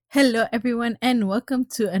Hello, everyone, and welcome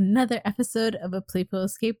to another episode of a Playful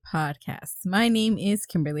Escape podcast. My name is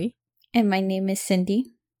Kimberly. And my name is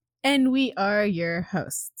Cindy. And we are your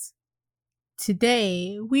hosts.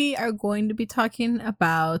 Today, we are going to be talking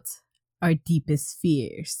about our deepest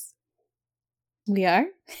fears. We are?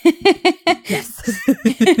 Yes.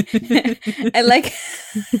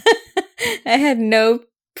 I had no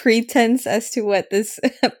pretense as to what this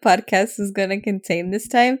podcast is going to contain this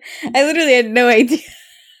time. I literally had no idea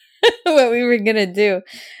what we were going to do.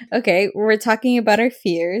 Okay, we're talking about our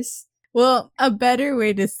fears. Well, a better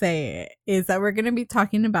way to say it is that we're going to be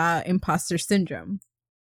talking about imposter syndrome.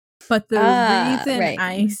 But the reason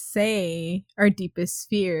I say our deepest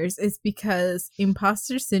fears is because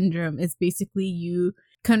imposter syndrome is basically you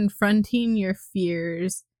confronting your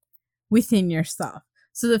fears within yourself.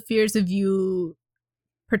 So the fears of you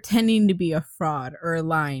pretending to be a fraud or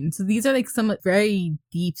lying. So these are like some very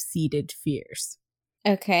deep-seated fears.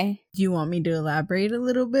 Okay. Do you want me to elaborate a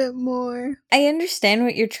little bit more? I understand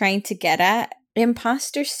what you're trying to get at.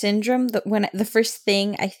 Imposter syndrome, the first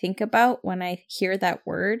thing I think about when I hear that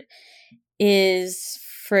word is,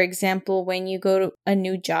 for example, when you go to a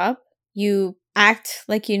new job, you act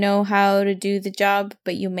like you know how to do the job,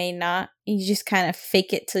 but you may not. You just kind of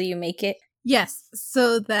fake it till you make it. Yes,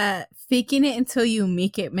 so that faking it until you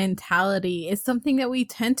make it mentality is something that we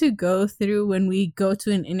tend to go through when we go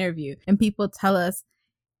to an interview and people tell us,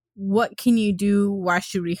 what can you do? Why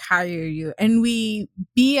should we hire you? And we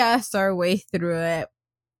BS our way through it,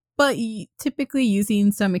 but typically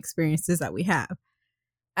using some experiences that we have.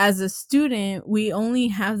 As a student, we only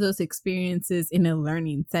have those experiences in a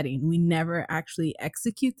learning setting. We never actually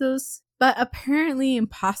execute those. But apparently,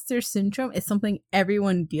 imposter syndrome is something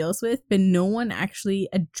everyone deals with, but no one actually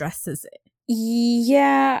addresses it.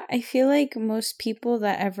 Yeah, I feel like most people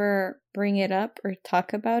that ever bring it up or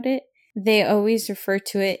talk about it, they always refer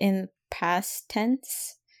to it in past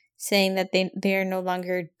tense, saying that they are no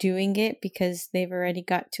longer doing it because they've already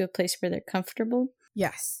got to a place where they're comfortable.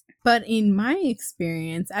 Yes. But in my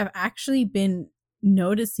experience, I've actually been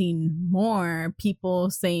noticing more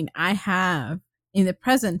people saying I have, in the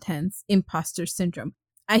present tense, imposter syndrome.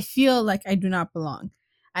 I feel like I do not belong.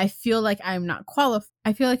 I feel like I'm not qualified.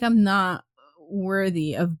 I feel like I'm not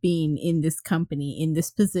worthy of being in this company, in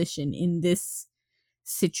this position, in this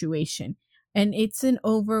situation. And it's an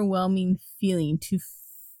overwhelming feeling to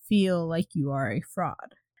feel like you are a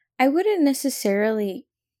fraud. I wouldn't necessarily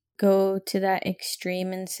go to that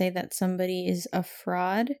extreme and say that somebody is a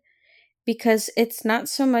fraud, because it's not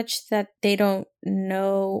so much that they don't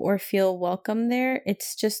know or feel welcome there.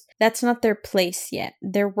 It's just that's not their place yet.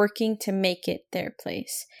 They're working to make it their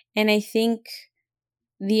place. And I think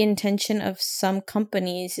the intention of some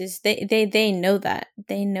companies is they know that.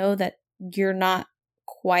 They know that you're not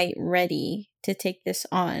quite ready to take this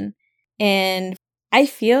on. And I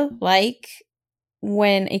feel like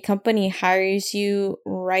when a company hires you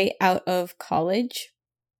right out of college,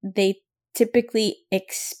 they typically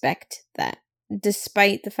expect that,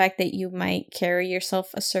 despite the fact that you might carry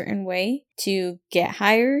yourself a certain way to get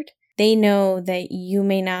hired. They know that you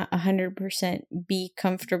may not 100% be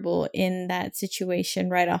comfortable in that situation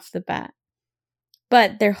right off the bat,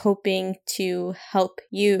 but they're hoping to help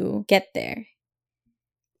you get there.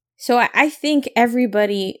 So I think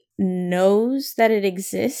everybody knows that it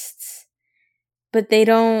exists, but they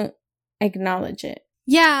don't acknowledge it.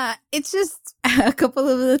 Yeah, it's just a couple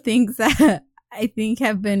of the things that I think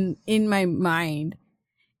have been in my mind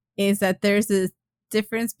is that there's a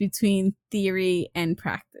difference between theory and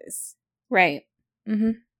practice. Right.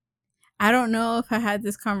 Mm-hmm. I don't know if I had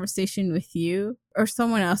this conversation with you or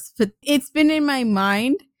someone else, but it's been in my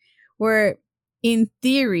mind where in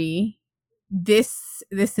theory, this,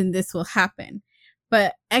 and this will happen.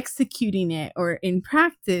 But executing it or in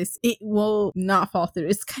practice, it will not fall through.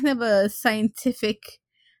 It's kind of a scientific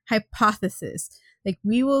hypothesis. Like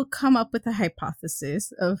we will come up with a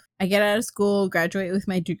hypothesis of I get out of school, graduate with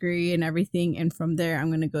my degree and everything. And from there, I'm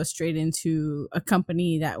going to go straight into a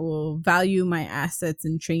company that will value my assets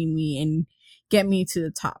and train me and get me to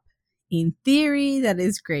the top. In theory, that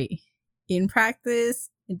is great. In practice,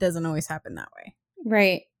 it doesn't always happen that way.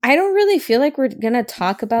 Right. I don't really feel like we're going to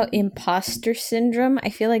talk about imposter syndrome. I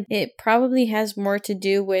feel like it probably has more to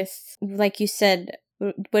do with, like you said,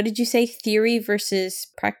 what did you say? Theory versus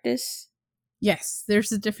practice? Yes,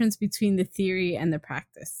 there's a difference between the theory and the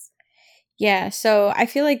practice. Yeah, so I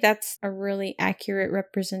feel like that's a really accurate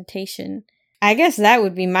representation. I guess that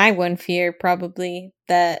would be my one fear, probably,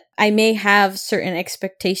 that I may have certain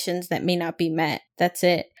expectations that may not be met. That's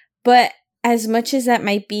it. But as much as that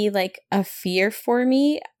might be like a fear for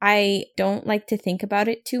me, I don't like to think about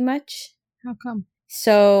it too much. How come?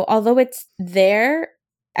 So although it's there,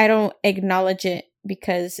 I don't acknowledge it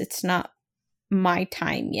because it's not my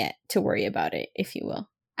time yet to worry about it, if you will.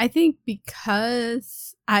 I think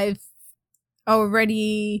because I've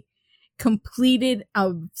already completed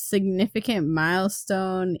a significant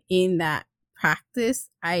milestone in that practice,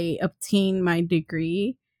 I obtained my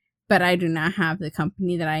degree, but I do not have the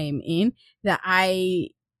company that I am in, that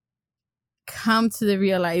I come to the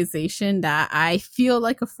realization that I feel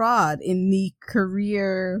like a fraud in the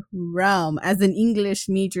career realm as an English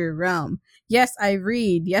major realm. Yes, I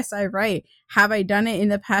read. Yes, I write. Have I done it in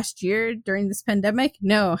the past year during this pandemic?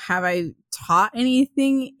 No. Have I taught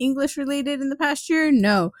anything English related in the past year?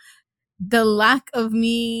 No. The lack of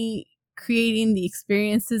me creating the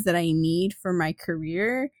experiences that I need for my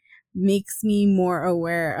career makes me more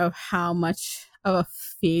aware of how much of a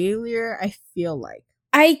failure I feel like.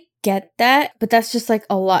 I get that, but that's just like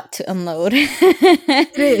a lot to unload.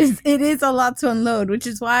 It is a lot to unload, which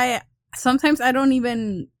is why sometimes I don't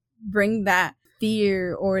even bring that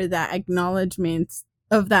fear or that acknowledgement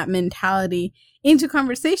of that mentality into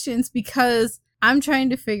conversations, because I'm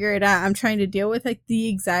trying to figure it out. I'm trying to deal with like the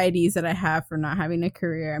anxieties that I have for not having a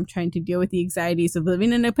career. I'm trying to deal with the anxieties of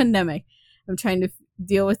living in a pandemic. I'm trying to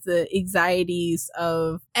deal with the anxieties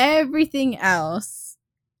of everything else.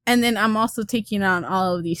 And then I'm also taking on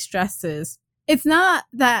all of these stresses. It's not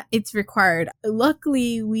that it's required.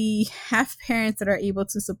 Luckily, we have parents that are able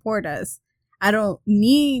to support us. I don't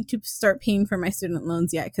need to start paying for my student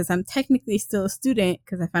loans yet because I'm technically still a student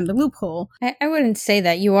because I found a loophole. I wouldn't say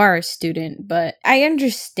that you are a student, but I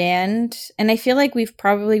understand. And I feel like we've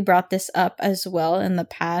probably brought this up as well in the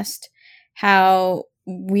past, how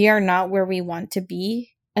we are not where we want to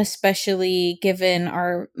be, especially given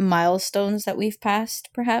our milestones that we've passed,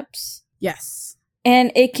 perhaps. Yes.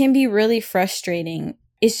 And it can be really frustrating.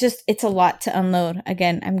 It's a lot to unload.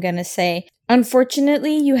 Again, I'm going to say,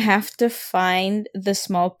 unfortunately, you have to find the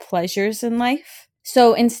small pleasures in life.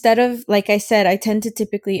 So instead of, like I said, I tend to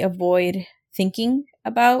typically avoid thinking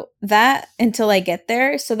about that until I get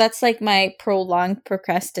there. So that's like my prolonged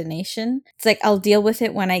procrastination. It's like I'll deal with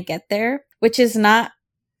it when I get there, which is not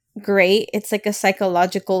great. It's like a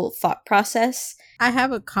psychological thought process. I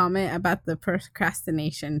have a comment about the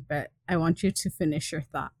procrastination, but I want you to finish your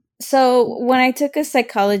thought. So when I took a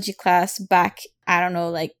psychology class back, I don't know,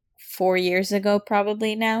 like 4 years ago,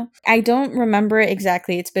 probably now. I don't remember it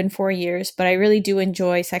exactly. It's been 4 years, but I really do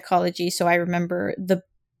enjoy psychology. So I remember the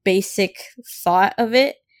basic thought of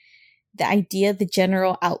it, the idea, the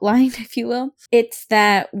general outline, if you will. It's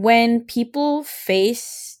that when people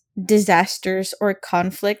face disasters or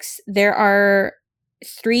conflicts, there are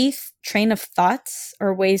three train of thoughts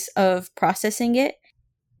or ways of processing it.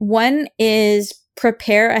 One is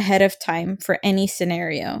prepare ahead of time for any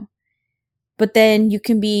scenario, but then you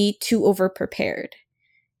can be too over prepared.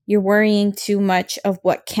 You're worrying too much of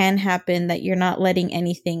what can happen that you're not letting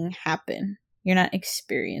anything happen. You're not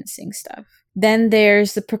experiencing stuff. Then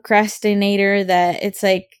there's the procrastinator that it's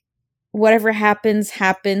like whatever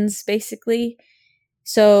happens, basically.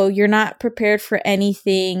 So you're not prepared for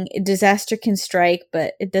anything. A disaster can strike,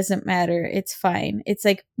 but it doesn't matter. It's fine. It's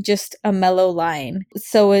like just a mellow line.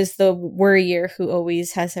 So is the worrier who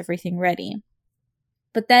always has everything ready.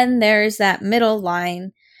 But then there's that middle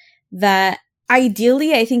line that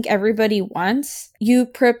ideally I think everybody wants. You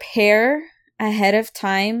prepare ahead of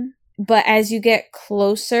time, but as you get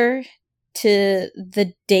closer to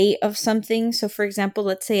the date of something, so for example,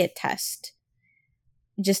 let's say a test,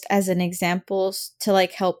 just as an example to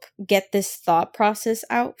like help get this thought process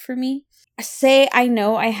out for me. Say I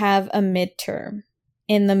know I have a midterm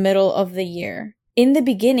in the middle of the year. In the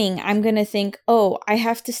beginning, I'm going to think, oh, I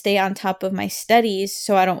have to stay on top of my studies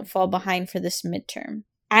so I don't fall behind for this midterm.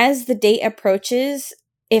 As the date approaches,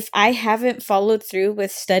 if I haven't followed through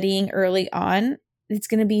with studying early on, it's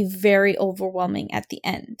going to be very overwhelming at the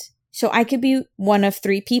end. So I could be one of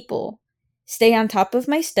 3 people. Stay on top of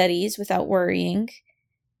my studies without worrying.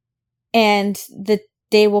 And the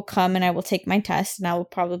day will come and I will take my test and I will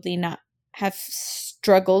probably not have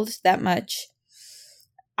struggled that much.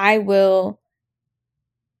 I will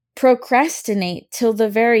procrastinate till the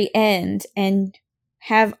very end and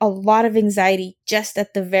have a lot of anxiety just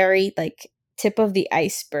at the very like tip of the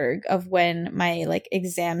iceberg of when my like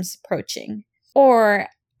exam's approaching. Or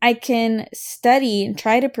I can study and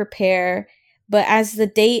try to prepare, but as the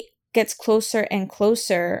date gets closer and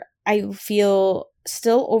closer, I feel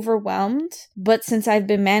still overwhelmed, but since I've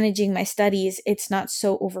been managing my studies, it's not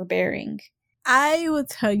so overbearing. I will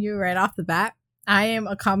tell you right off the bat, I am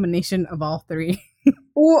a combination of all 3.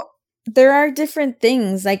 Or there are different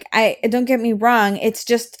things. Like, don't get me wrong, it's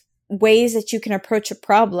just ways that you can approach a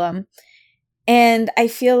problem. And I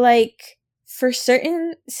feel like for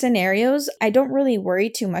certain scenarios, I don't really worry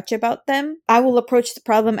too much about them. I will approach the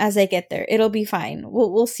problem as I get there. It'll be fine.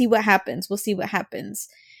 We'll see what happens. We'll see what happens.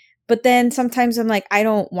 But then sometimes I'm like, I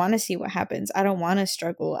don't want to see what happens. I don't want to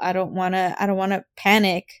struggle. I don't want to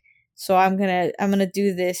panic. So I'm going to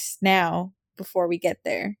do this now before we get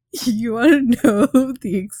there. You want to know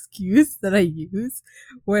the excuse that I use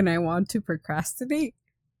when I want to procrastinate?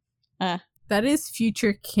 That is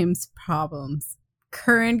future Kim's problems.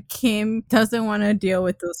 Current Kim doesn't want to deal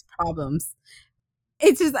with those problems.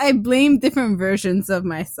 It's just I blame different versions of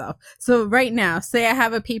myself. So right now, say I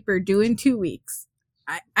have a paper due in 2 weeks.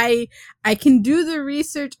 I can do the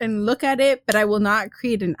research and look at it, but I will not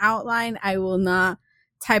create an outline. I will not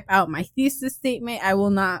type out my thesis statement. I will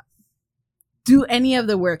not do any of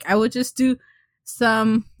the work. I will just do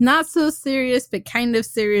some not so serious, but kind of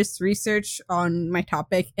serious research on my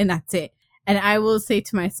topic, and that's it. And I will say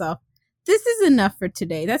to myself, this is enough for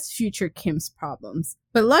today. That's future Kim's problems.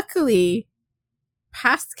 But luckily,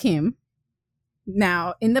 past Kim,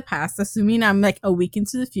 now in the past, assuming I'm like a week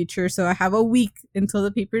into the future, so I have a week until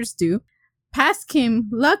the paper's due, past Kim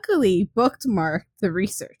luckily bookmarked the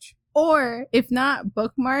research. Or if not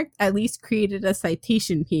bookmarked, at least created a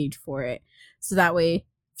citation page for it. So that way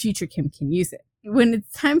future Kim can use it. When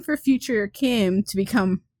it's time for future Kim to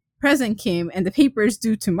become present Kim and the paper is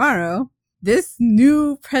due tomorrow, this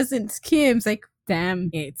new present Kim's like, damn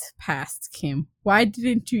it, past Kim. Why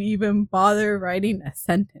didn't you even bother writing a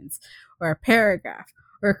sentence or a paragraph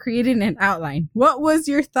or creating an outline? What was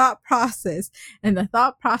your thought process? And the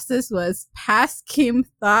thought process was past Kim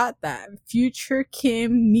thought that future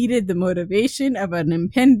Kim needed the motivation of an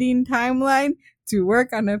impending timeline to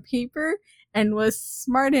work on a paper and was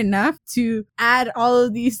smart enough to add all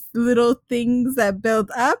of these little things that build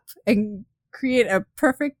up and create a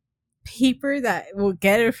perfect paper that will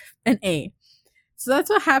get an A. So that's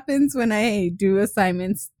what happens when I do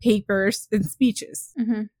assignments, papers, and speeches.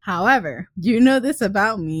 Mm-hmm. However, you know this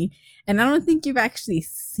about me, and I don't think you've actually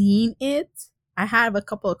seen it. I have a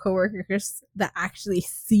couple of coworkers that actually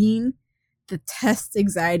seen the test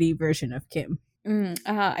anxiety version of Kim.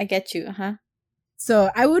 I get you.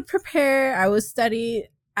 So I would prepare, I would study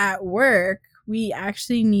at work. We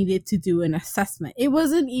actually needed to do an assessment. It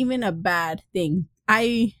wasn't even a bad thing.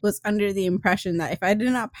 I was under the impression that if I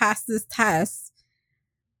did not pass this test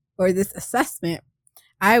or this assessment,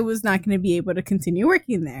 I was not going to be able to continue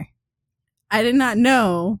working there. I did not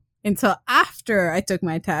know until after I took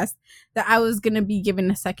my test that I was going to be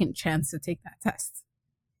given a second chance to take that test.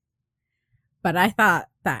 But I thought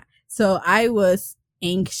that. So I was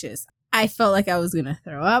anxious. I felt like I was going to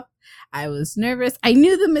throw up. I was nervous. I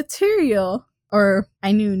knew the material, or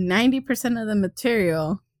I knew 90% of the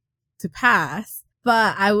material to pass,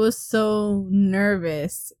 but I was so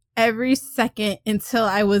nervous every second until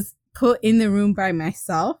I was put in the room by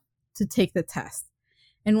myself to take the test.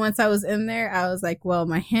 And once I was in there, I was like, well,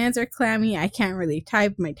 my hands are clammy. I can't really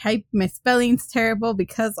type. My spelling's terrible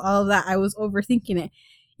because all of that. I was overthinking it.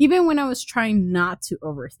 Even when I was trying not to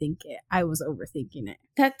overthink it, I was overthinking it.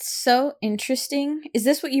 That's so interesting. Is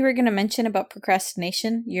this what you were going to mention about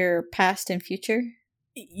procrastination, your past and future?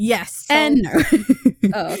 Yes and no.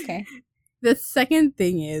 Oh, okay. The second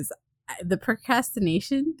thing is the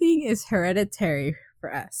procrastination thing is hereditary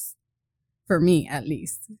for us. For me, at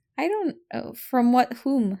least. I don't know. From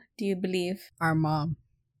whom do you believe? Our mom.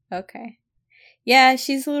 Okay. Yeah,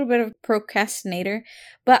 she's a little bit of a procrastinator,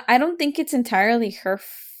 but I don't think it's entirely her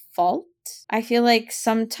fault. I feel like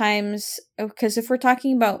sometimes, because if we're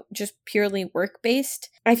talking about just purely work-based,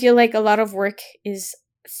 I feel like a lot of work is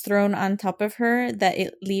thrown on top of her that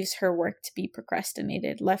it leaves her work to be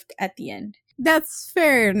procrastinated, left at the end. That's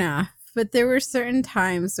fair enough, but there were certain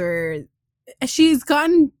times where she's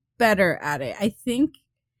gotten better at it. I think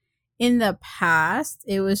in the past,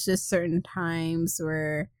 it was just certain times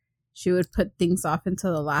where she would put things off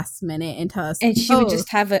until the last minute and tell us. And she would just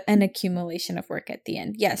have an accumulation of work at the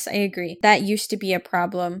end. Yes, I agree. That used to be a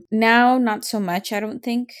problem. Now, not so much, I don't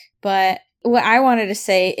think. But what I wanted to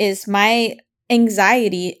say is my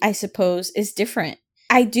anxiety, I suppose, is different.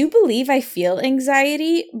 I do believe I feel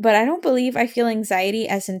anxiety, but I don't believe I feel anxiety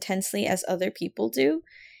as intensely as other people do.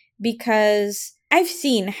 Because I've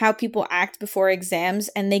seen how people act before exams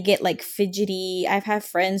and they get like fidgety. I've had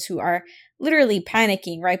friends who are literally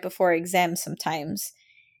panicking right before exams sometimes.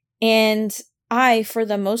 And I, for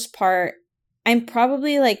the most part, I'm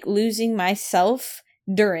probably like losing myself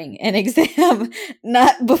during an exam,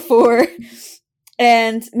 not before.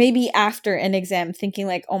 And maybe after an exam thinking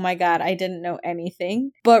like, oh my God, I didn't know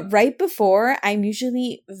anything. But right before, I'm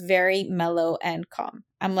usually very mellow and calm.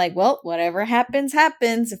 I'm like, well, whatever happens,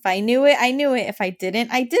 happens. If I knew it, I knew it. If I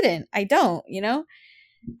didn't, I didn't. I don't, you know?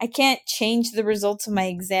 I can't change the results of my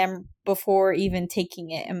exam before even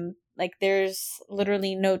taking it. And like, there's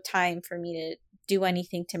literally no time for me to do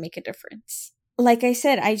anything to make a difference. Like I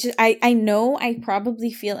said, I know I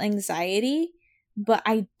probably feel anxiety, but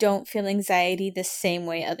I don't feel anxiety the same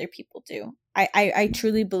way other people do. I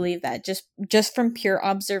truly believe that just from pure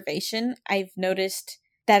observation, I've noticed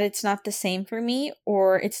that it's not the same for me,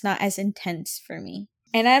 or it's not as intense for me.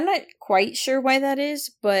 And I'm not quite sure why that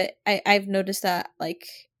is, but I've noticed that like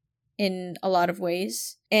in a lot of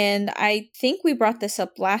ways. And I think we brought this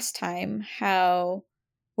up last time, how,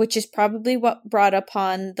 which is probably what brought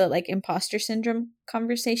upon the like imposter syndrome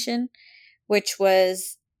conversation, which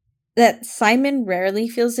was that Simon rarely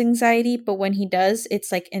feels anxiety, but when he does,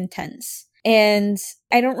 it's like intense. And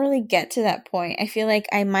I don't really get to that point. I feel like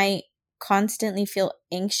I might constantly feel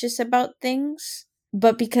anxious about things,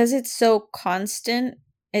 but because it's so constant,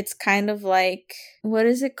 it's kind of like, what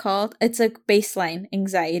is it called? It's like baseline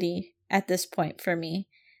anxiety at this point for me,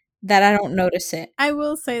 that I don't notice it. I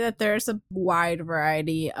will say that there's a wide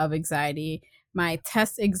variety of anxiety. My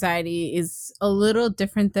test anxiety is a little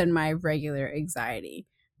different than my regular anxiety.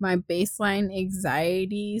 My baseline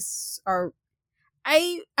anxieties are,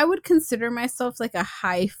 I would consider myself like a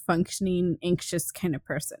high functioning anxious kind of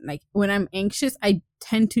person. Like when I'm anxious, I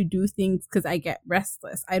tend to do things because I get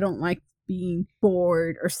restless. I don't like being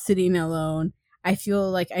bored or sitting alone. I feel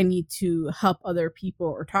like I need to help other people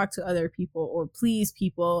or talk to other people or please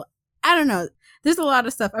people. I don't know. There's a lot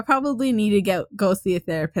of stuff. I probably need to go see a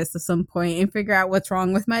therapist at some point and figure out what's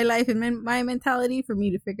wrong with my life and my mentality for me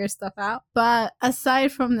to figure stuff out. But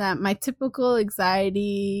aside from that, my typical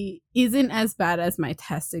anxiety isn't as bad as my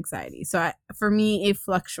test anxiety. So for me, it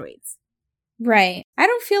fluctuates. Right. I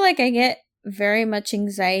don't feel like I get very much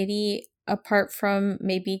anxiety apart from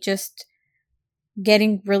maybe just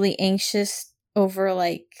getting really anxious over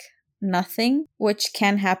like nothing, which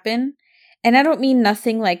can happen. And I don't mean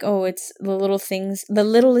nothing like, oh, it's the little things, the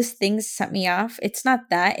littlest things set me off. It's not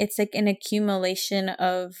that. It's like an accumulation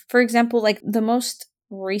of, for example, like the most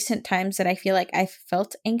recent times that I feel like I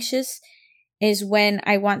felt anxious is when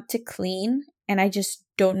I want to clean and I just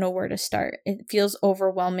don't know where to start. It feels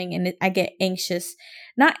overwhelming and I get anxious.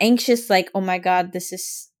 Not anxious like, oh my God, this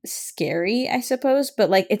is scary, I suppose, but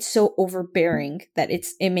like it's so overbearing that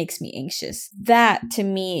it makes me anxious. That to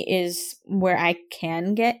me is where I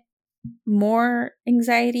can get more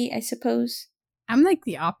anxiety, I suppose. I'm like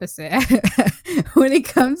the opposite. When it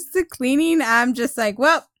comes to cleaning, I'm just like,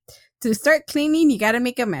 well, to start cleaning, you gotta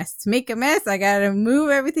make a mess. To make a mess, I gotta move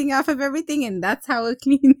everything off of everything, and that's how a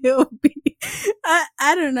clean will be.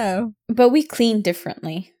 I don't know. But we clean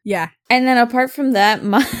differently. Yeah. And then apart from that,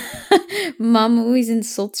 mom always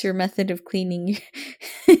insults your method of cleaning.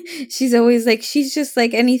 She's always like, she's just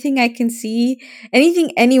like, anything I can see,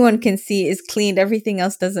 anything anyone can see is cleaned. Everything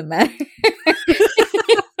else doesn't matter.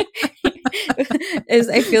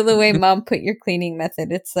 I feel the way mom put your cleaning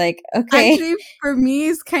method. It's like, okay. Actually, for me,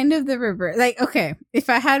 it's kind of the reverse. Like, okay, if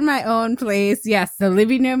I had my own place, yes, the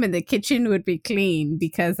living room and the kitchen would be clean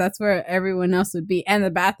because that's where everyone else would be, and the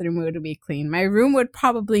bathroom would be clean. My room would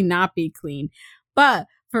probably not be clean. But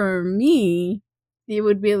for me, it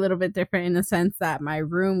would be a little bit different in the sense that my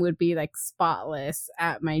room would be like spotless.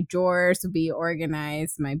 My drawers would be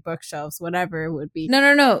organized. My bookshelves, whatever, would be. No.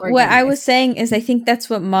 Organized. What I was saying is I think that's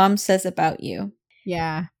what mom says about you.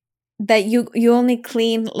 Yeah. That you only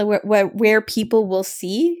clean where people will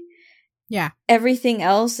see. Yeah. Everything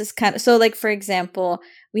else is kind of, so like, for example,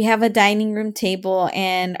 we have a dining room table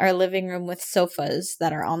and our living room with sofas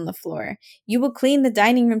that are on the floor. You will clean the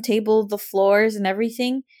dining room table, the floors and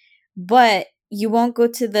everything, but you won't go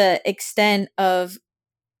to the extent of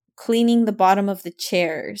cleaning the bottom of the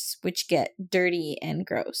chairs, which get dirty and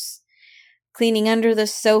gross. Cleaning under the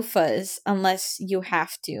sofas unless you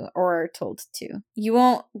have to or are told to. You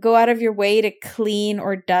won't go out of your way to clean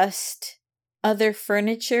or dust other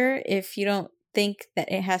furniture if you don't think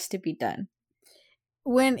that it has to be done.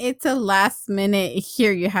 When it's a last minute,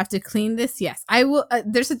 here you have to clean this, yes, I will.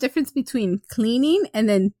 There's a difference between cleaning and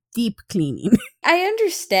then deep cleaning. I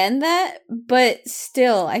understand that, but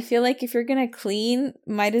still, I feel like if you're gonna clean,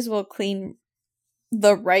 might as well clean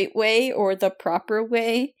the right way or the proper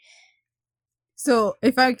way. So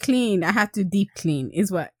if I clean, I have to deep clean,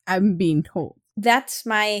 is what I'm being told. That's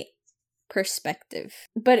my perspective.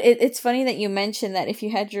 But it's funny that you mentioned that if you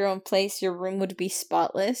had your own place, your room would be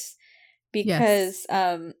spotless. Because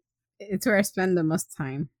yes. It's where I spend the most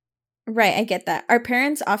time. Right, I get that. Our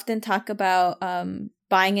parents often talk about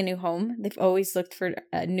buying a new home. They've always looked for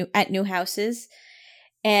new houses.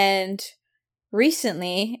 And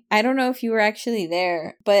recently, I don't know if you were actually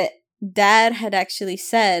there, but Dad had actually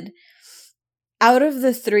said, out of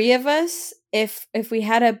the three of us, if we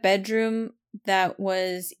had a bedroom that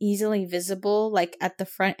was easily visible, like at the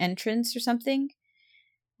front entrance or something,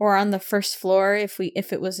 or on the first floor, if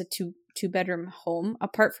it was a two-bedroom home,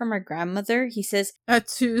 apart from our grandmother, he says, a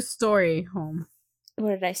 2-story home. What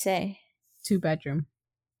did I say? 2-bedroom.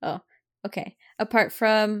 Oh, okay.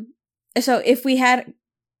 So if we had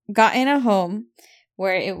gotten a home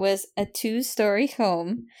where it was a 2-story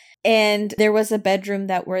home and there was a bedroom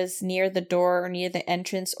that was near the door or near the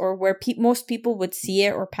entrance or where most people would see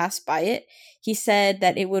it or pass by it, he said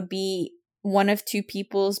that it would be one of two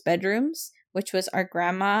people's bedrooms, which was our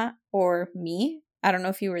grandma or me. I don't know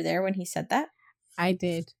if you were there when he said that. I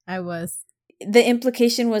did. I was. The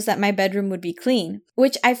implication was that my bedroom would be clean,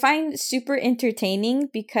 which I find super entertaining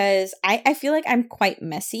because I feel like I'm quite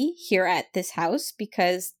messy here at this house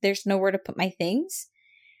because there's nowhere to put my things.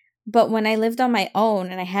 But when I lived on my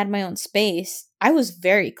own and I had my own space, I was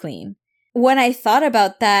very clean. When I thought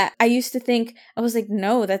about that, I used to think, I was like,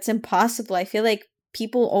 no, that's impossible. I feel like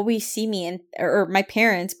people always see me or my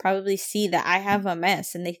parents probably see that I have a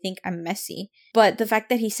mess and they think I'm messy. But the fact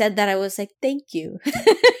that he said that, I was like, thank you.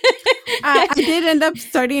 I did end up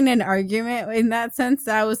starting an argument in that sense.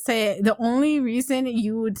 I would say the only reason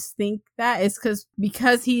you would think that is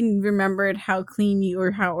because he remembered how clean you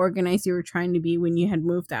or how organized you were trying to be when you had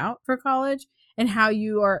moved out for college and how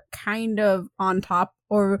you are kind of on top,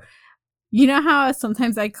 or you know how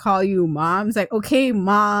sometimes I call you mom? It's like, okay,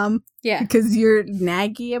 mom. Yeah. Because you're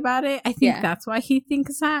naggy about it. I think that's why he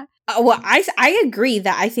thinks that. Well, I agree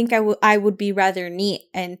that I think I would be rather neat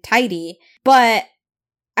and tidy, but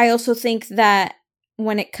I also think that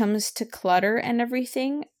when it comes to clutter and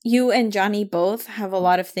everything, you and Johnny both have a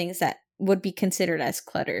lot of things that would be considered as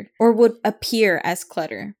clutter or would appear as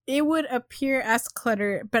clutter. It would appear as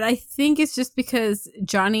clutter, but I think it's just because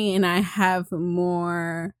Johnny and I have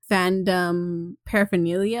more fandom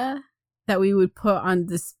paraphernalia that we would put on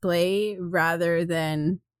display rather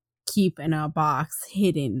than keep in a box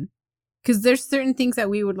hidden. Because there's certain things that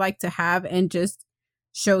we would like to have and just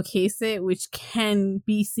showcase it, which can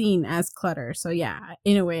be seen as clutter. So yeah,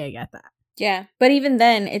 in a way I get that. Yeah, but even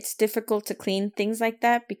then it's difficult to clean things like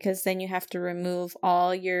that because then you have to remove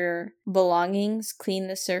all your belongings, clean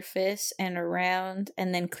the surface and around,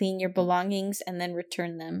 and then clean your belongings and then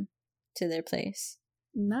return them to their place.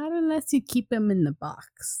 Not unless you keep them in the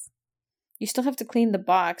box. You still have to clean the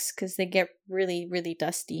box because they get really, really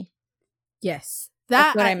dusty. Yes.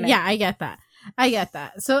 That's what I meant. Yeah, I get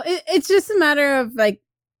that. So it's just a matter of like,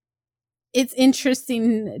 it's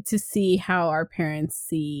interesting to see how our parents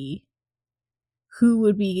see who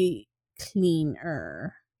would be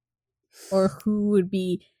cleaner or who would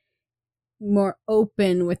be more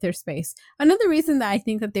open with their space. Another reason that I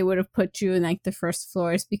think that they would have put you in like the first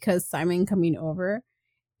floor is because Simon coming over,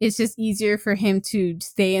 it's just easier for him to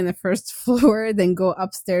stay in the first floor than go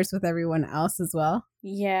upstairs with everyone else as well.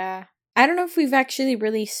 Yeah. I don't know if we've actually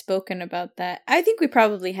really spoken about that. I think we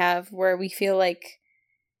probably have, where we feel like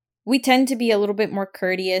we tend to be a little bit more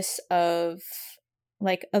courteous of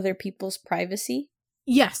like other people's privacy.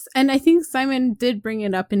 Yes, and I think Simon did bring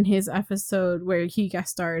it up in his episode where he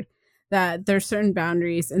guest starred that there's certain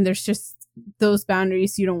boundaries and there's just those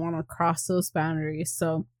boundaries, you don't want to cross those boundaries.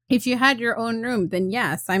 So if you had your own room, then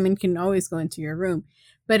yeah, Simon can always go into your room,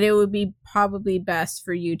 but it would be probably best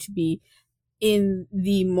for you to be in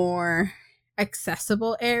the more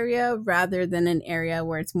accessible area rather than an area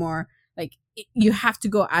where it's more like you have to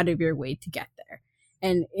go out of your way to get there.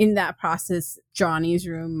 And in that process, Johnny's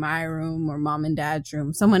room, my room, or mom and dad's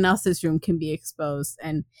room, someone else's room can be exposed.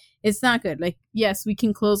 And it's not good. Like, yes, we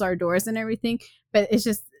can close our doors and everything, but it's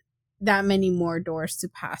just that many more doors to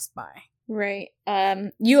pass by. Right.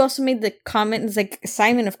 You also made the comment, it's like,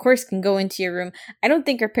 Simon, of course, can go into your room. I don't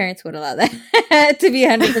think our parents would allow that, to be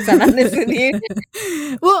 100% honest with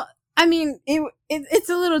you. Well, I mean, it's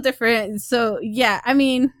a little different. So, yeah, I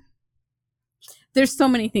mean, there's so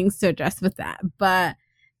many things to address with that, but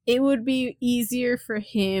it would be easier for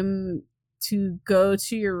him to go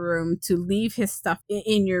to your room, to leave his stuff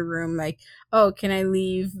in your room. Like, oh, can I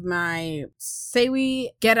leave say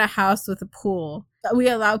we get a house with a pool. We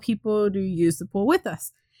allow people to use the pool with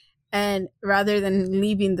us. And rather than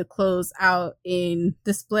leaving the clothes out in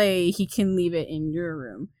display, he can leave it in your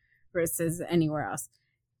room versus anywhere else.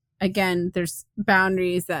 Again, there's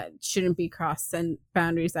boundaries that shouldn't be crossed and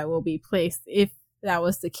boundaries that will be placed if that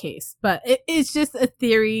was the case. But it's just a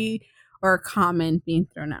theory or a comment being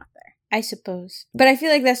thrown out there. I suppose. But I feel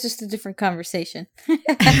like that's just a different conversation.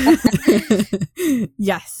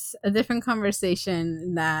 Yes, a different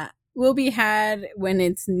conversation that will be had when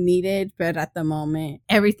it's needed, but at the moment,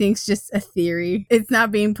 everything's just a theory. It's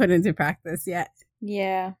not being put into practice yet.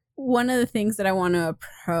 Yeah. One of the things that I want to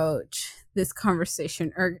approach this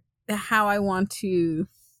conversation, or how I want to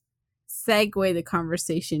segue the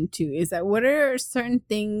conversation to, is that what are certain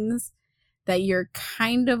things that you're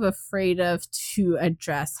kind of afraid of to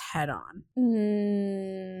address head on?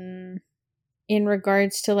 In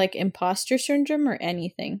regards to like imposter syndrome or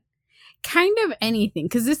anything? Kind of anything,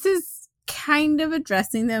 because this is kind of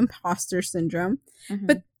addressing the imposter syndrome,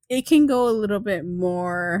 but it can go a little bit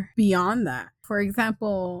more beyond that. For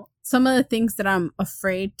example, some of the things that I'm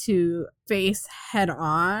afraid to face head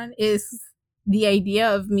on is the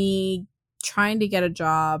idea of me trying to get a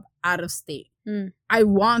job out of state. I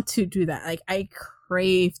want to do that. Like, I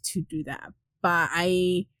crave to do that, but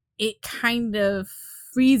it kind of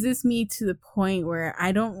freezes me to the point where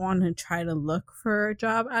I don't want to try to look for a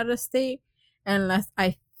job out of state unless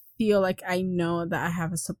I feel like I know that I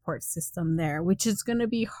have a support system there, which is going to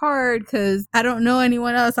be hard because I don't know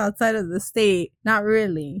anyone else outside of the state. Not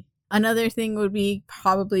really. Another thing would be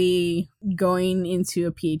probably going into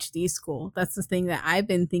a PhD school. That's the thing that I've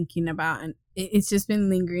been thinking about, and it's just been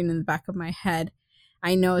lingering in the back of my head.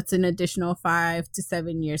 I know it's an additional 5 to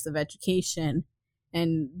 7 years of education,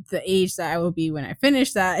 and the age that I will be when I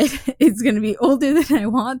finish that is going to be older than I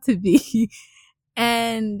want to be.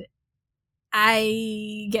 And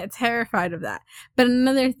I get terrified of that. But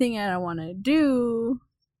another thing that I want to do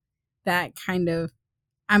that kind of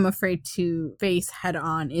I'm afraid to face head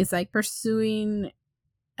on is like pursuing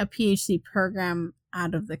a PhD program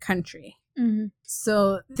out of the country.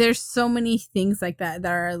 So there's so many things like that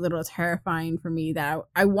that are a little terrifying for me that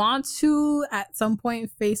I want to at some point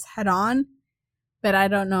face head on, but I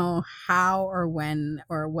don't know how or when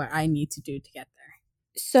or what I need to do to get there.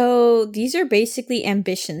 So these are basically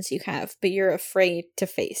ambitions you have, but you're afraid to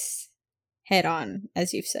face head on,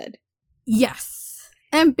 as you've said. Yes.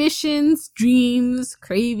 Ambitions, dreams,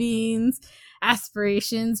 cravings,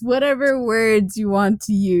 aspirations, whatever words you want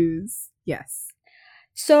to use. Yes.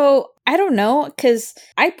 So I don't know, because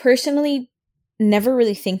I personally never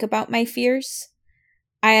really think about my fears.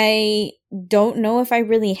 I don't know if I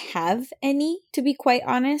really have any, to be quite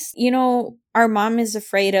honest. You know, our mom is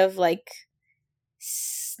afraid of like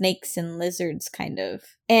snakes and lizards, kind of.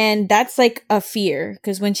 And that's like a fear,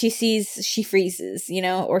 because when she sees, she freezes, you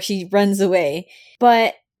know, or she runs away.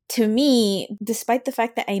 But to me, despite the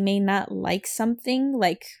fact that I may not like something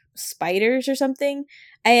like spiders or something,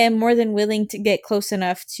 I am more than willing to get close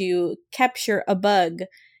enough to capture a bug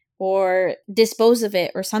or dispose of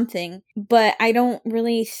it or something. But I don't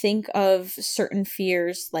really think of certain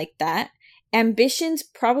fears like that. Ambitions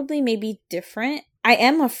probably may be different. I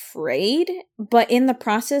am afraid, but in the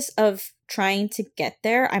process of trying to get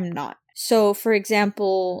there, I'm not. So, for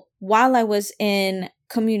example, while I was in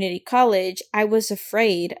community college, I was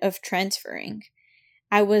afraid of transferring.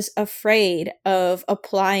 I was afraid of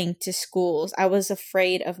applying to schools. I was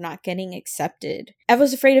afraid of not getting accepted. I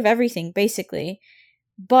was afraid of everything, basically.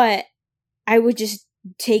 But I would just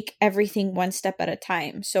take everything one step at a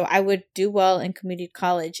time. So I would do well in community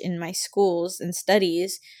college in my schools and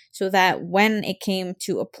studies so that when it came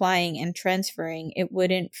to applying and transferring, it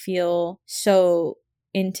wouldn't feel so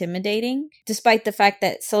intimidating. Despite the fact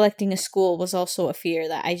that selecting a school was also a fear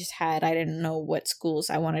that I just had. I didn't know what schools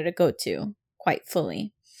I wanted to go to quite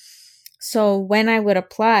fully. So when I would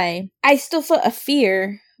apply, I still felt a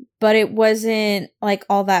fear, but it wasn't like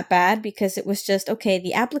all that bad because it was just, okay,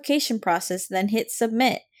 the application process, then hit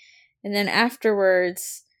submit. And then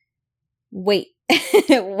afterwards, wait,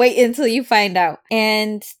 wait until you find out.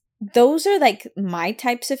 And those are like my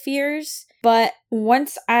types of fears. But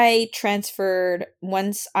once I transferred,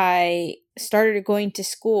 once I started going to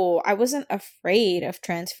school, I wasn't afraid of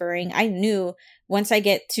transferring. I knew once I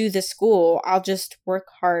get to the school, I'll just work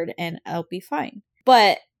hard and I'll be fine.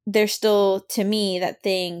 But there's still, to me, that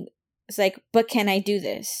thing, it's like, but can I do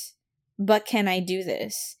this? But can I do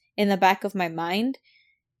this? In the back of my mind.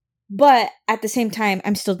 But at the same time,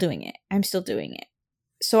 I'm still doing it. I'm still doing it.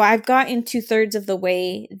 So I've gotten 2/3 of the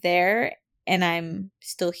way there and I'm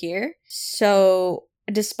still here. So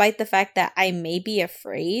despite the fact that I may be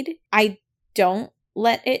afraid, I don't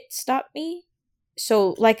let it stop me.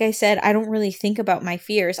 So like I said, I don't really think about my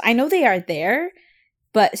fears. I know they are there,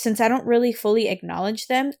 but since I don't really fully acknowledge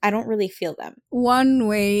them, I don't really feel them. One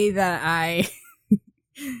way that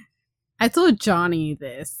I told Johnny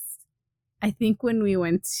this, I think when we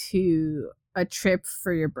went to a trip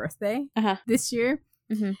for your birthday this year,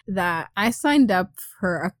 that I signed up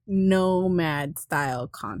for a nomad style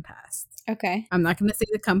contest. Okay. I'm not going to say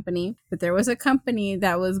the company, but there was a company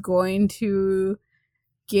that was going to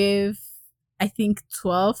give, I think,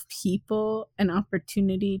 12 people an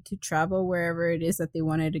opportunity to travel wherever it is that they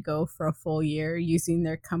wanted to go for a full year using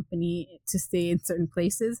their company to stay in certain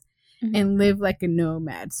places and live like a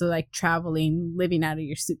nomad. So like traveling, living out of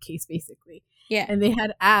your suitcase, basically. Yeah. And they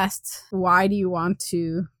had asked, why do you want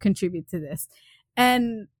to contribute to this?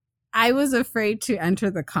 And I was afraid to enter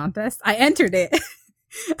the contest. I entered it.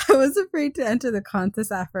 I was afraid to enter the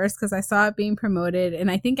contest at first because I saw it being promoted,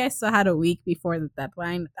 and I think I still had a week before the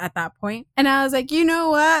deadline at that point. And I was like, you know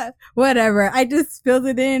what? Whatever. I just filled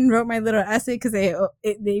it in, wrote my little essay because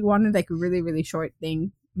they wanted like a really, really short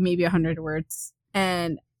thing, maybe 100 words.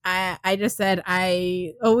 And I just said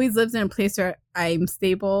I always lived in a place where I'm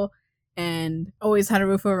stable and always had a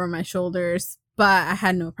roof over my shoulders, but I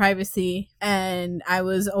had no privacy, and I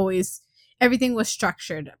was always... everything was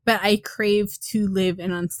structured, but I craved to live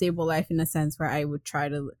an unstable life in a sense where I would try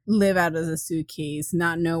to live out of a suitcase,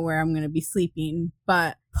 not know where I'm going to be sleeping,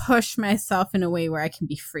 but push myself in a way where I can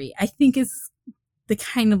be free. I think is the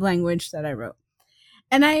kind of language that I wrote.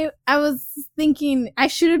 And I was thinking I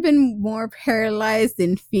should have been more paralyzed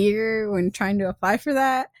in fear when trying to apply for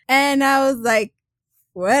that. And I was like,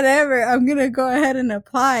 whatever, I'm going to go ahead and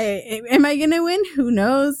apply. Am I going to win? Who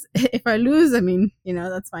knows? If I lose, I mean,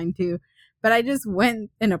 that's fine too. But I just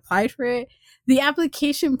went and applied for it. The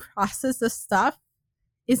application process of stuff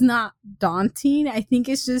is not daunting. I think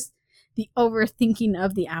it's just the overthinking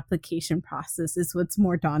of the application process is what's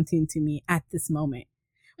more daunting to me at this moment.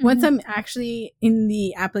 Once I'm actually in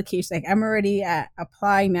the application, like I'm already at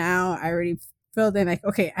apply now. I already filled in like,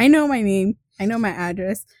 okay, I know my name. I know my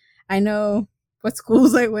address. I know what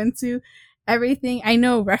schools I went to. Everything. I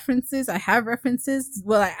know references. I have references.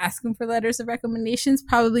 Will I ask them for letters of recommendations?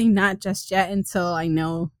 Probably not just yet until I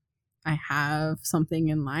know I have something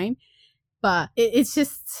in line. But it's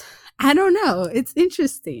just, I don't know. It's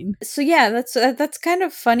interesting. So yeah, that's kind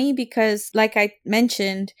of funny because like I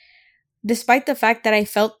mentioned, despite the fact that I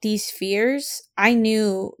felt these fears, I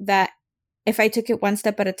knew that if I took it one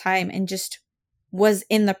step at a time and just was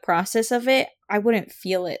in the process of it, I wouldn't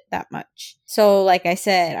feel it that much. So like I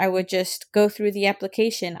said, I would just go through the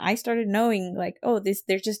application. I started knowing like, oh,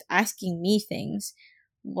 they're just asking me things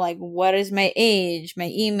like, what is my age,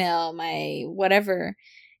 my email, my whatever.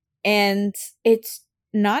 And it's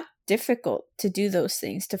not difficult to do those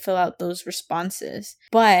things, to fill out those responses.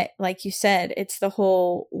 But like you said, it's the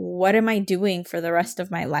whole, what am I doing for the rest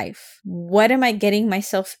of my life? What am I getting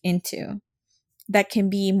myself into that can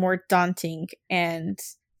be more daunting? And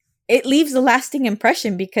it leaves a lasting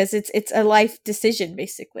impression because it's a life decision,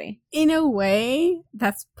 basically. In a way,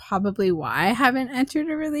 that's probably why I haven't entered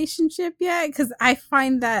a relationship yet, because I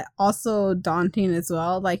find that also daunting as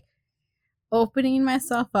well. Like, opening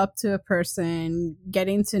myself up to a person,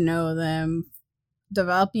 getting to know them,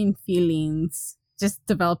 developing feelings,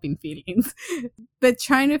 but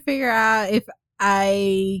trying to figure out if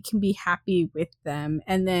I can be happy with them.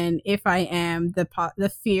 And then if I am,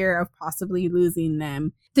 the fear of possibly losing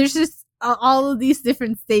them. There's just all of these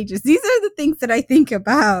different stages. These are the things that I think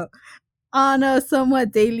about on a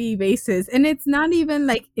somewhat daily basis. And it's not even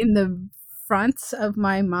like in the front of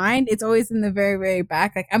my mind. It's always in the very, very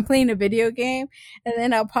back. Like I'm playing a video game and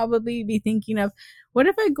then I'll probably be thinking of, what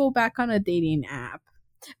if I go back on a dating app?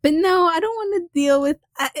 But no, I don't want to deal with,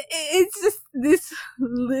 it's just this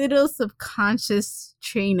little subconscious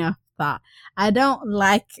train of thought. I don't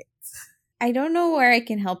like it. I don't know where I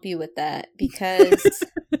can help you with that because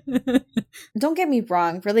don't get me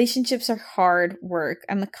wrong, relationships are hard work.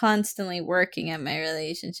 I'm constantly working at my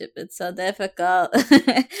relationship. It's so difficult.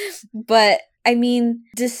 But I mean,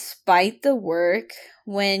 despite the work,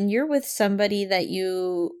 when you're with somebody that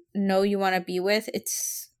you know you want to be with,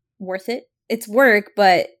 it's worth it. It's work,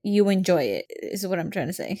 but you enjoy it, is what I'm trying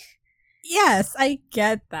to say. Yes, I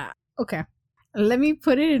get that. Okay. Let me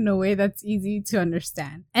put it in a way that's easy to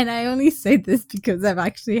understand. And I only say this because I've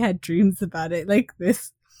actually had dreams about it like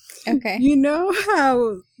this. Okay. You know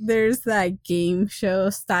how there's that game show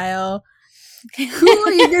style? Who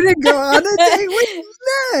are you going to go on a date with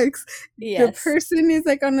next? Yes. The person is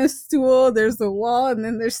like on a stool, there's a wall, and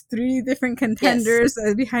then there's 3 different contenders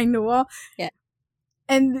behind the wall. Yeah.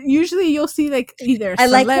 And usually you'll see like either I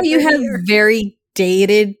like how you have very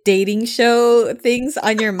dated dating show things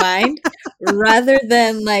on your mind rather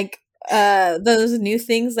than like those new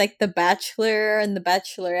things like The Bachelor and The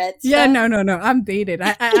Bachelorette Yeah, stuff. no. I'm dated.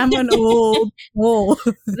 I'm an old.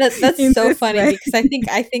 That's so funny way. because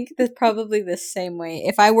I think that's probably the same way.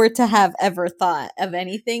 If I were to have ever thought of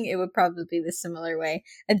anything, it would probably be the similar way,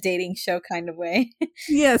 a dating show kind of way.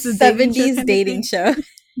 Yes, a dating show 70s kind of dating thing. show.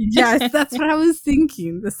 Yes, that's what I was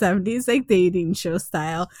thinking. The 70s, like dating show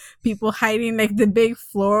style. People hiding like the big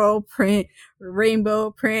floral print,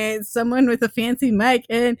 rainbow print, someone with a fancy mic,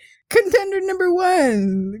 and contender number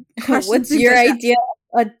one. What's your idea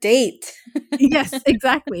of a date? Yes,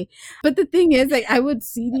 exactly. But the thing is, like, I would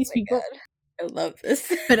see these people. God. I love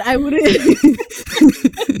this. But I wouldn't.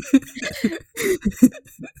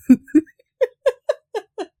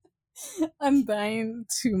 I'm dying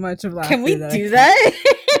too much of laughter. Can we do that?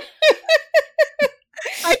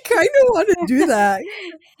 I kind of want to do that.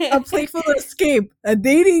 A playful escape, a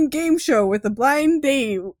dating game show with a blind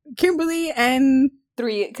date, Kimberly and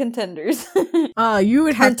 3 contenders. You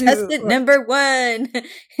would have Contestant number 1.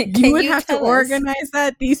 You would have to organize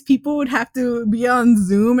that. These people would have to be on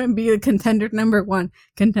Zoom and be a contender number 1,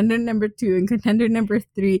 contender number 2, and contender number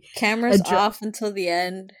 3. Cameras off until the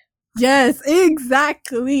end. Yes,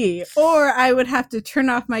 exactly. Or I would have to turn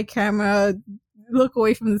off my camera, look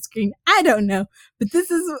away from the screen. I don't know, but this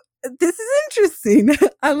is interesting.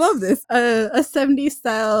 I love this. A 70s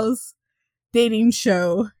styles dating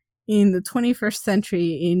show in the 21st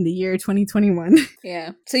century in the year 2021.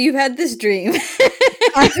 Yeah. So you've had this dream.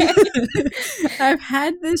 I've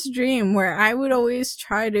had this dream where I would always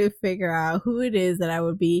try to figure out who it is that I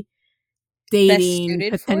would be dating,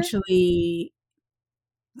 potentially.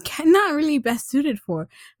 Not really best suited for,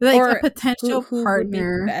 like, or a potential who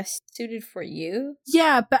partner would be best suited for you.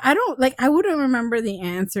 Yeah, but I wouldn't remember the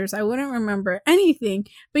answers. I wouldn't remember anything.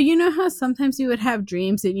 But you know how sometimes you would have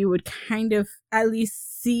dreams and you would kind of at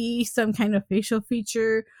least see some kind of facial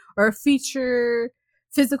feature or a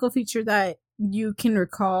physical feature that you can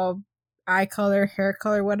recall, eye color, hair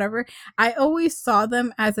color, whatever. I always saw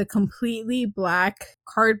them as a completely black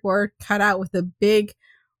cardboard cutout with a big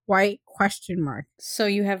white question mark. So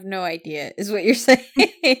you have no idea, is what you're saying?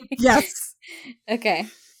 Yes. Okay.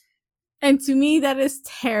 And to me, that is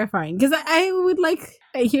terrifying because I would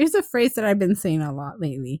here's a phrase that I've been saying a lot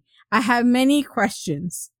lately. I have many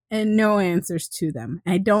questions and no answers to them.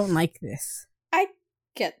 I don't like this. I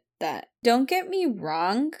get that. Don't get me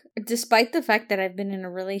wrong. Despite the fact that I've been in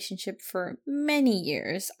a relationship for many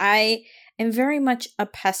years, I am very much a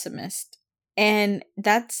pessimist. And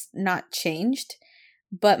that's not changed.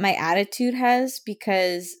 But my attitude has,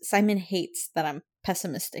 because Simon hates that I'm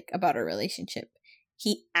pessimistic about a relationship.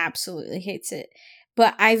 He absolutely hates it.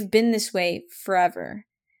 But I've been this way forever.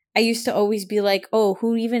 I used to always be like, oh,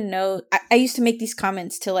 who even knows? I used to make these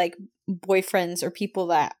comments to like boyfriends or people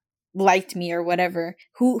that liked me or whatever.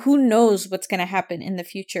 Who knows what's going to happen in the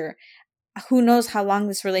future? Who knows how long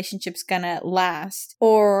this relationship's going to last?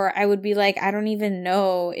 Or I would be like, I don't even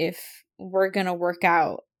know if we're going to work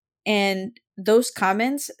out. And those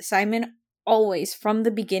comments, Simon always, from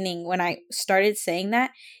the beginning, when I started saying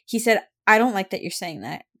that, he said, I don't like that you're saying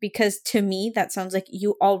that, because to me, that sounds like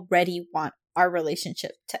you already want our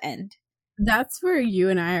relationship to end. That's where you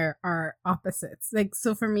and I are opposites. Like,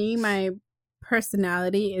 so for me, my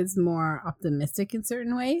personality is more optimistic in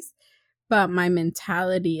certain ways, but my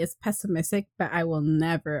mentality is pessimistic, but I will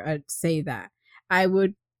never say that. I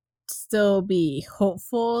would still be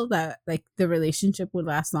hopeful that like the relationship would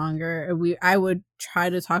last longer. I would try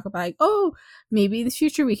to talk about like, oh, maybe in the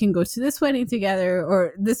future we can go to this wedding together,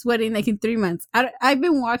 or this wedding like in 3 months. I've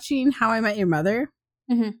been watching How I Met Your Mother,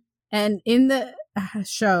 and in the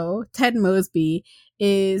show, Ted Mosby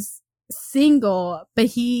is single, but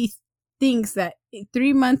he thinks that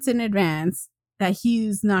 3 months in advance that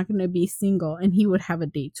he's not going to be single and he would have a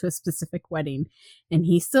date to a specific wedding, and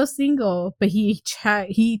he's still single, but he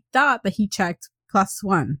thought that he checked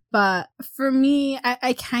 +1. But for me,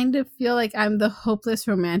 I kind of feel like I'm the hopeless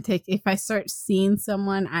romantic. If I start seeing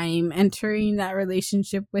someone, I'm entering that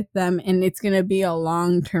relationship with them, and it's going to be a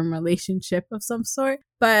long-term relationship of some sort.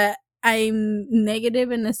 But I'm negative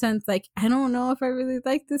in the sense, like, I don't know if I really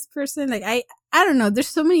like this person. Like, I don't know. There's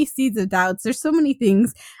so many seeds of doubts. There's so many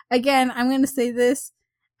things. Again, I'm going to say this.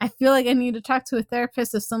 I feel like I need to talk to a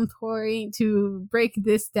therapist of some point to break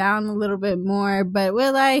this down a little bit more. But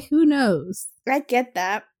will I? Who knows? I get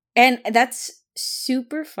that. And that's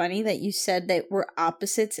super funny that you said that we're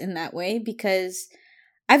opposites in that way, because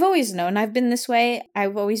I've always known I've been this way.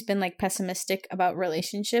 I've always been like pessimistic about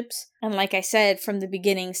relationships. And like I said, from the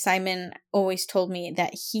beginning, Simon always told me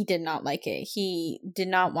that he did not like it. He did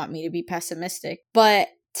not want me to be pessimistic. But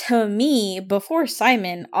to me, before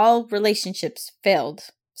Simon, all relationships failed.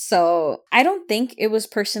 So I don't think it was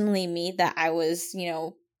personally me that I was,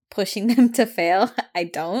 pushing them to fail. I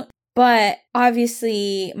don't. But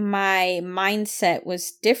obviously, my mindset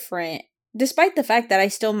was different. Despite the fact that I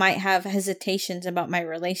still might have hesitations about my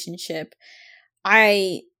relationship,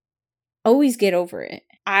 I always get over it.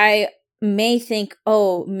 I may think,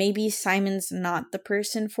 oh, maybe Simon's not the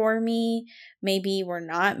person for me. Maybe we're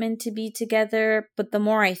not meant to be together. But the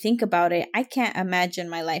more I think about it, I can't imagine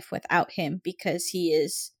my life without him because he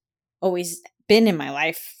has always been in my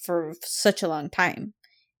life for such a long time.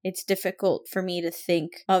 It's difficult for me to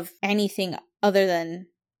think of anything other than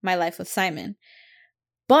my life with Simon.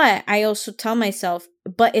 But I also tell myself,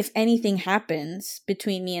 but if anything happens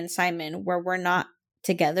between me and Simon where we're not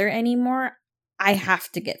together anymore, I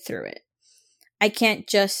have to get through it. I can't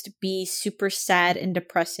just be super sad and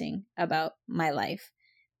depressing about my life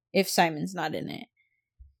if Simon's not in it.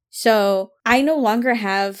 So I no longer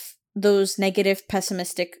have those negative,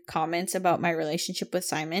 pessimistic comments about my relationship with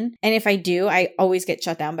Simon. And if I do, I always get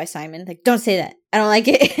shut down by Simon. Like, don't say that. I don't like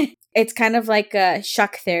it. It's kind of like a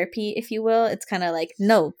shock therapy, if you will. It's kind of like,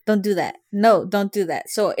 no, don't do that. No, don't do that.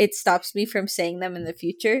 So it stops me from saying them in the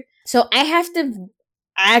future. So I have to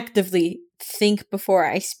actively think before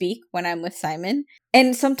I speak when I'm with Simon.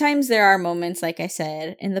 And sometimes there are moments, like I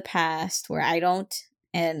said, in the past where I don't,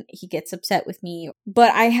 and he gets upset with me.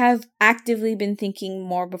 But I have actively been thinking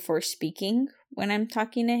more before speaking when I'm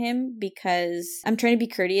talking to him because I'm trying to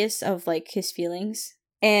be courteous of like his feelings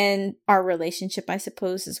and our relationship, I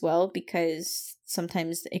suppose, as well, because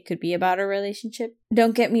sometimes it could be about our relationship.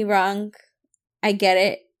 Don't get me wrong. I get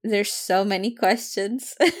it. There's so many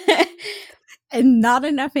questions. And not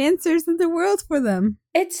enough answers in the world for them.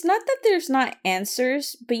 It's not that there's not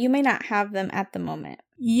answers, but you may not have them at the moment.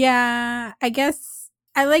 Yeah, I guess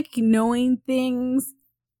I like knowing things,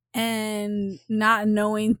 and not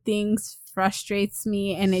knowing things frustrates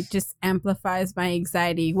me, and it just amplifies my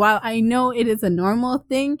anxiety. While I know it is a normal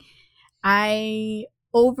thing, I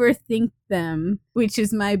overthink them, which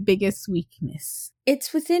is my biggest weakness.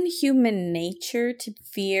 It's within human nature to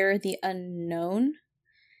fear the unknown.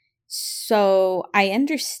 So I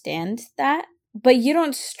understand that, but you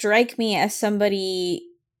don't strike me as somebody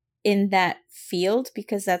in that field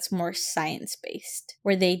because that's more science-based,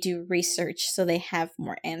 where they do research so they have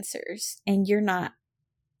more answers. And you're not,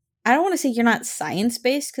 I don't want to say you're not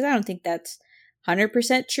science-based because I don't think that's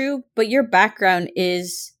 100% true, but your background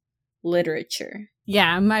is literature.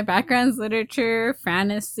 Yeah, my background's literature,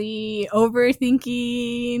 fantasy,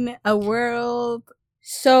 overthinking, a world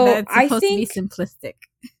So that's supposed to be simplistic.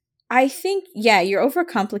 I think, yeah, you're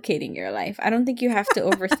overcomplicating your life. I don't think you have to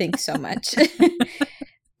overthink so much.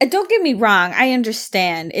 Don't get me wrong. I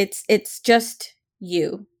understand. It's just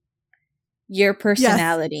you, your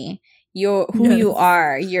personality, who you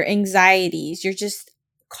are, your anxieties. You're just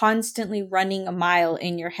constantly running a mile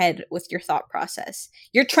in your head with your thought process.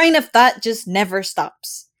 Your train of thought just never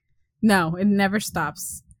stops. No, it never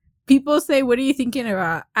stops. People say, what are you thinking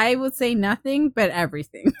about? I would say nothing, but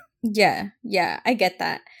everything. Yeah, I get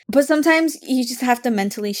that. But sometimes you just have to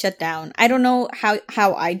mentally shut down. I don't know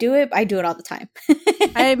how I do it, but I do it all the time.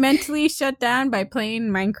 I mentally shut down by playing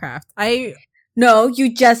Minecraft. No,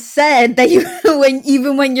 you just said that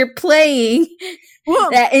even when you're playing,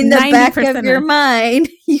 well, that in the back of your mind,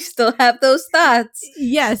 you still have those thoughts.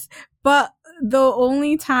 Yes, but the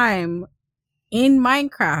only time in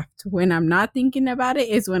Minecraft when I'm not thinking about it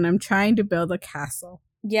is when I'm trying to build a castle.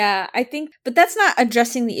 Yeah, I think, but that's not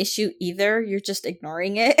addressing the issue either. You're just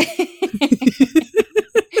ignoring it.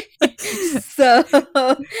 So,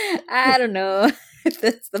 I don't know if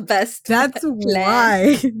that's the best. That's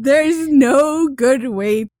why there's no good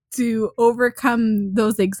way to overcome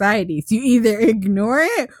those anxieties. You either ignore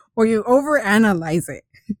it or you overanalyze it.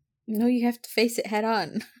 No, you have to face it head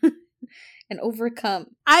on and overcome.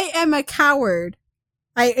 I am a coward.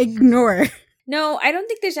 I ignore. No, I don't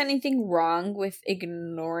think there's anything wrong with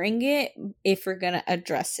ignoring it if we're going to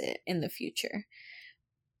address it in the future.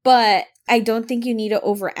 But I don't think you need to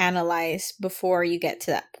overanalyze before you get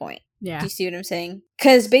to that point. Yeah. Do you see what I'm saying?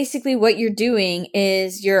 Because basically what you're doing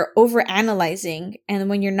is you're overanalyzing, and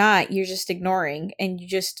when you're not, you're just ignoring, and you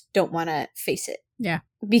just don't want to face it. Yeah.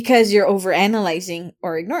 Because you're overanalyzing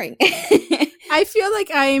or ignoring. I feel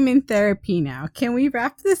like I am in therapy now. Can we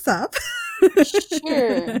wrap this up?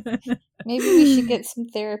 Sure. Maybe we should get some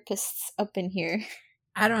therapists up in here.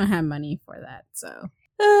 I don't have money for that, so.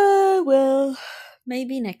 Well,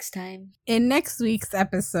 maybe next time. In next week's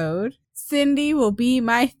episode, Cindy will be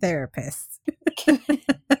my therapist.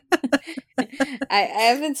 I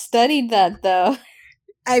haven't studied that, though.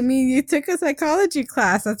 I mean, you took a psychology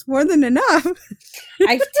class. That's more than enough.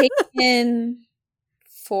 I've taken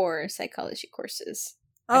 4 psychology courses.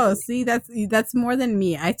 Oh, see, that's more than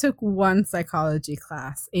me. I took one psychology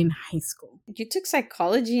class in high school. You took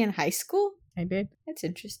psychology in high school? I did. That's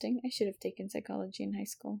interesting. I should have taken psychology in high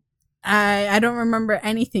school. I don't remember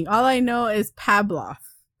anything. All I know is Pavlov.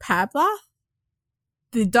 Pavlov?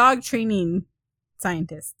 The dog training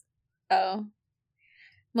scientist. Oh.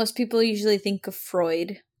 Most people usually think of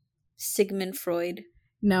Freud. Sigmund Freud.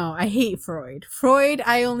 No, I hate Freud. Freud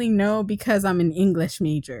I only know because I'm an English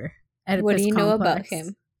major. Oedipus What do you know complex. about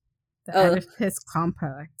him? The Oedipus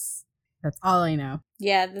complex. That's all I know.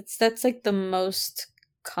 Yeah, that's like the most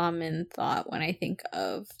common thought when I think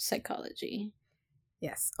of psychology.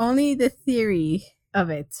 Yes, only the theory of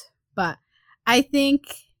it. But I think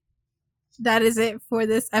that is it for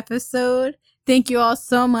this episode. Thank you all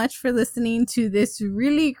so much for listening to this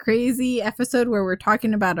really crazy episode where we're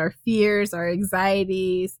talking about our fears, our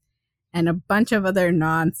anxieties, and a bunch of other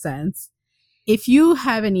nonsense. If you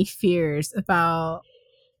have any fears about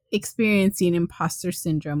experiencing imposter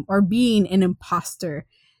syndrome or being an imposter,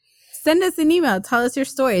 send us an email. Tell us your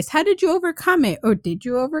stories. How did you overcome it? Or did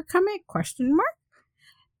you overcome it? ?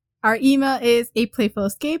 Our email is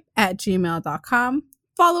aplayfulescape@gmail.com.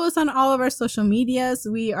 Follow us on all of our social medias.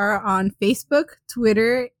 We are on Facebook,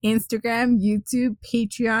 Twitter, Instagram, YouTube,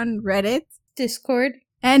 Patreon, Reddit, Discord.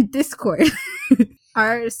 And Discord.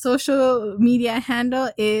 Our social media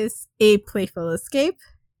handle is A Playful Escape.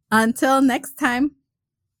 Until next time,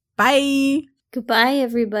 bye! Goodbye,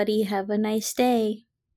 everybody. Have a nice day.